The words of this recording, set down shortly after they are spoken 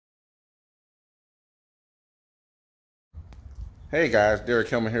Hey guys, Derek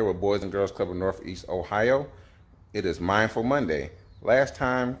Hillman here with Boys and Girls Club of Northeast Ohio. It is Mindful Monday. Last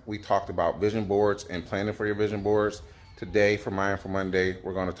time we talked about vision boards and planning for your vision boards. Today for Mindful Monday,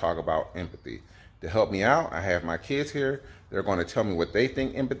 we're going to talk about empathy. To help me out, I have my kids here. They're going to tell me what they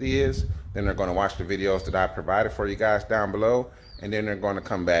think empathy is. Then they're going to watch the videos that I provided for you guys down below. And then they're going to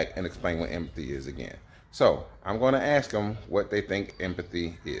come back and explain what empathy is again. So I'm going to ask them what they think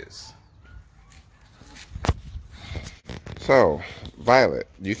empathy is. So, Violet,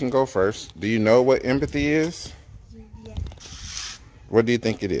 you can go first. Do you know what empathy is? Yes. What do you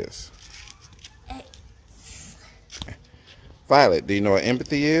think it is? Violet, do you know what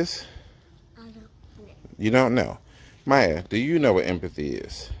empathy is? I don't know. You don't know. Maya, do you know what empathy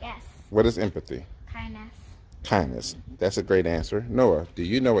is? Yes. What is empathy? Kindness. Kindness. That's a great answer. Noah, do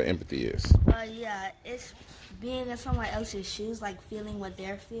you know what empathy is? Yeah, it's being in someone else's shoes, like feeling what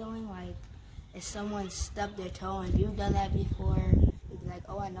they're feeling, like if someone stubbed their toe and you've done that before, you'd be like,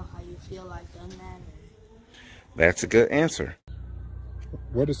 oh, I know how you feel, I've done that. That's a good answer.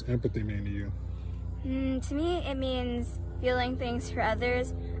 What does empathy mean to you? To me, it means feeling things for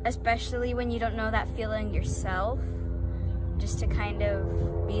others, especially when you don't know that feeling yourself, just to kind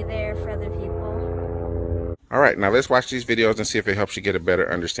of be there for other people. All right, now let's watch these videos and see if it helps you get a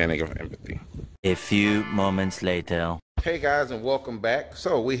better understanding of empathy. A few moments later. Hey guys, and welcome back.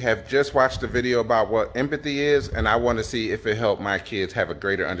 So we have just watched a video about what empathy is, and I want to see if it helped my kids have a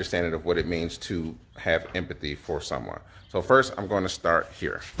greater understanding of what it means to have empathy for someone. So first, I'm going to start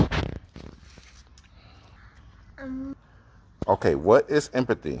here. Okay, what is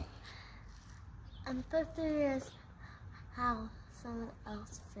empathy? Empathy is how someone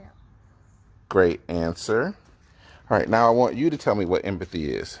else feels. Great answer. All right, now I want you to tell me what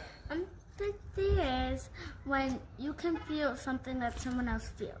empathy is. Empathy is when you can feel something that someone else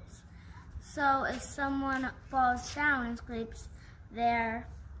feels. So if someone falls down and scrapes their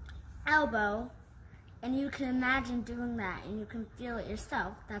elbow, and you can imagine doing that and you can feel it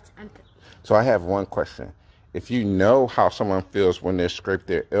yourself, that's empathy. So I have one question. If you know how someone feels when they scrape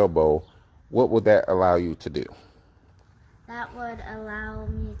their elbow, what would that allow you to do? That would allow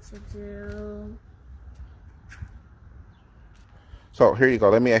me to do... So here you go.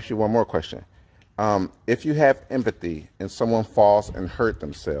 Let me ask you one more question. If you have empathy and someone falls and hurt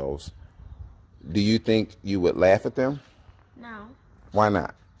themselves, do you think you would laugh at them? No. Why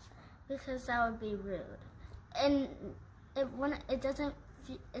not? Because that would be rude. And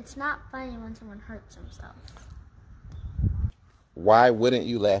it's not funny when someone hurts themselves. Why wouldn't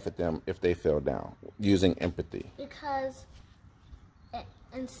you laugh at them if they fell down using empathy? Because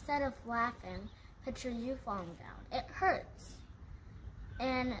instead of laughing, picture you falling down. It hurts.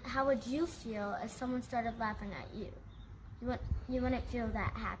 And how would you feel if someone started laughing at you? You wouldn't feel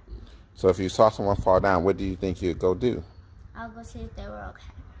that happy. So if you saw someone fall down, what do you think you'd go do? I'll go see if they were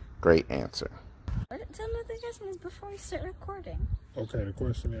okay. Great answer. Tell me what the question is before we start recording. Okay, the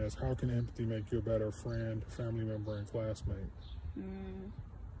question is, how can empathy make you a better friend, family member, and classmate?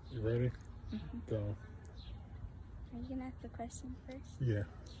 You ready? Go. Are you gonna ask the question first? Yeah.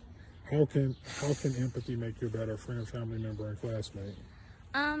 How can empathy make you a better friend, family member, and classmate?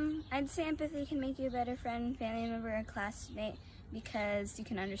 I'd say empathy can make you a better friend, family member, and classmate because you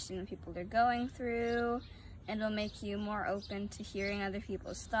can understand what people are going through, and it'll make you more open to hearing other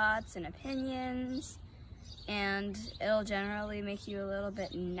people's thoughts and opinions, and it'll generally make you a little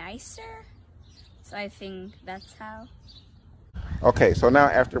bit nicer. So I think that's how. Okay, so now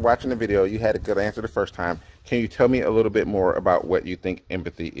after watching the video, you had a good answer the first time. Can you tell me a little bit more about what you think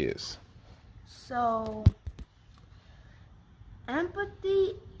empathy is? So,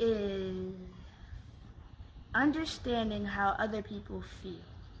 empathy is understanding how other people feel.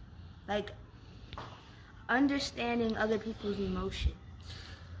 Like, understanding other people's emotions.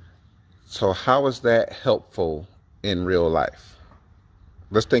 So how is that helpful in real life?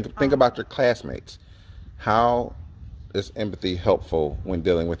 Let's think about your classmates. How is empathy helpful when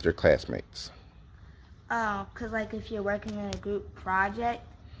dealing with your classmates? Because like if you're working in a group project,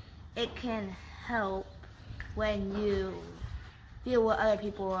 it can help when you feel what other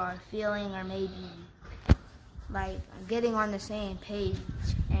people are feeling, or maybe like getting on the same page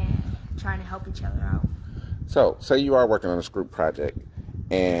and trying to help each other out. So say you are working on this group project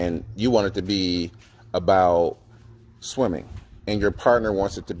and you want it to be about swimming and your partner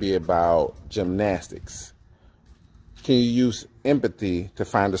wants it to be about gymnastics. Can you use empathy to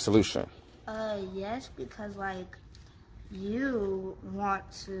find a solution? Yes, because like you want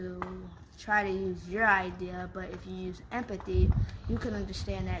to try to use your idea, but if you use empathy, you can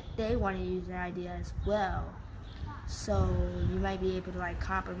understand that they want to use their idea as well. So you might be able to like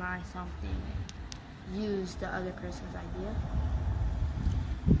compromise something and use the other person's idea.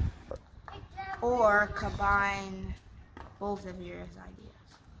 or combine both of your ideas.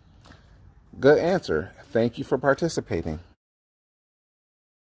 Good answer. Thank you for participating.